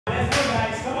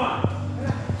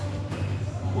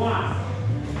1,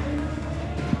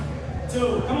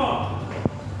 2, come on.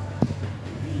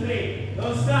 3,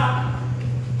 don't stop.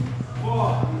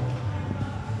 4,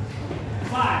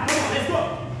 5, come on, let's go.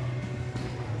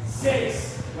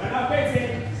 6, we're not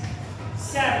quitting.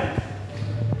 7,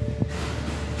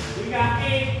 we got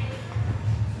 8.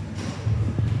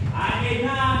 I need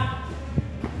 9.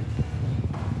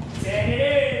 10 it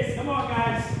is. Come on,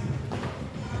 guys.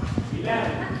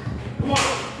 11. Come on.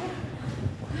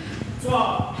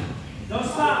 12. Don't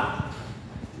stop.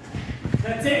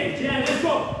 13. Jen, let's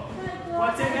go.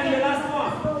 14, and the last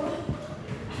one.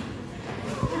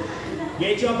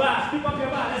 Get your back. Pick up your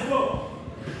back. Let's go.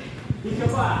 Pick your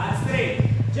back. That's 3.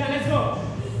 Jen, let's go.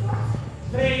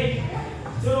 3,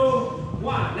 2,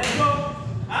 1. Let's go.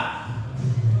 Up.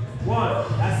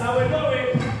 1. That's how we're going.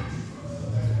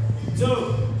 2,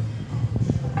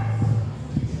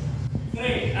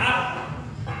 3. Up.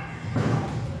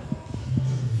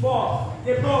 4.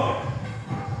 Keep going.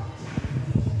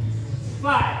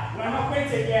 5. We're not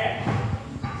quitting yet.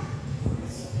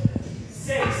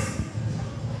 6.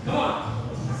 Come on.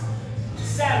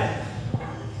 7.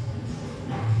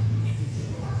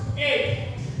 8.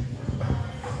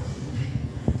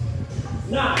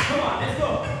 9. Come on. Let's go.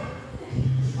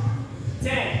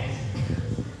 10.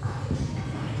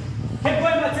 Keep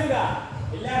going, Matilda.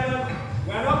 11.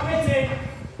 We're not quitting.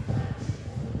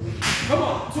 Come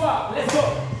on. 12. Let's go.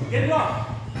 Get it up.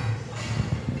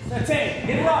 13.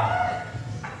 Get it up.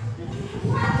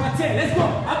 14. Let's go.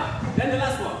 Up. Then the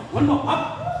last one. One more. Up.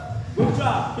 Good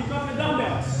job. Pick up the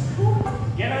dumbbells.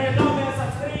 Get on your dumbbells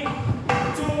at 3,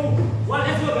 2, 1.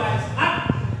 Let's go, guys. Up.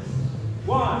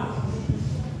 1,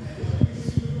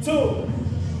 2,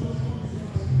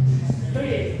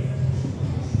 3,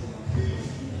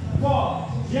 4.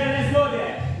 Yeah, let's go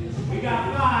there. We got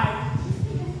 5.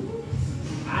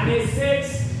 I need 6,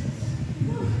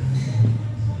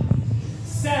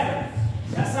 7.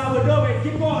 That's how we do it.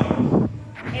 Keep going.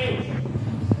 8.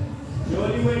 The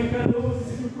only way you can lose is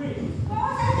if you quit.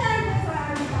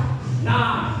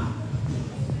 9.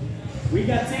 We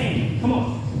got 10. Come on.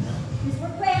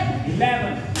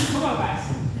 11. Come on, guys.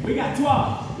 We got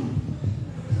 12.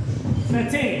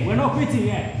 13. We're not quitting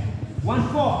yet. 1,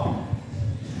 4.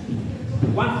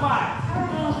 1, 5.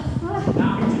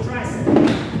 Now hit your tricep.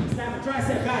 It's time for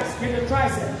tricep, guys. Hit the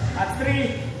tricep. At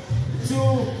 3, 2,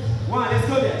 1. Let's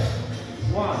go there.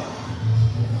 1,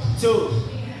 2,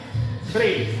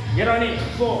 3. Get on it.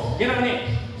 4. Get on it.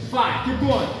 5. Keep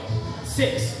going.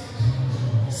 6,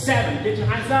 7. Get your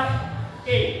hands up.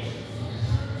 8,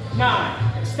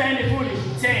 9. Extend it fully.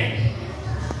 10,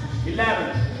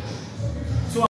 11.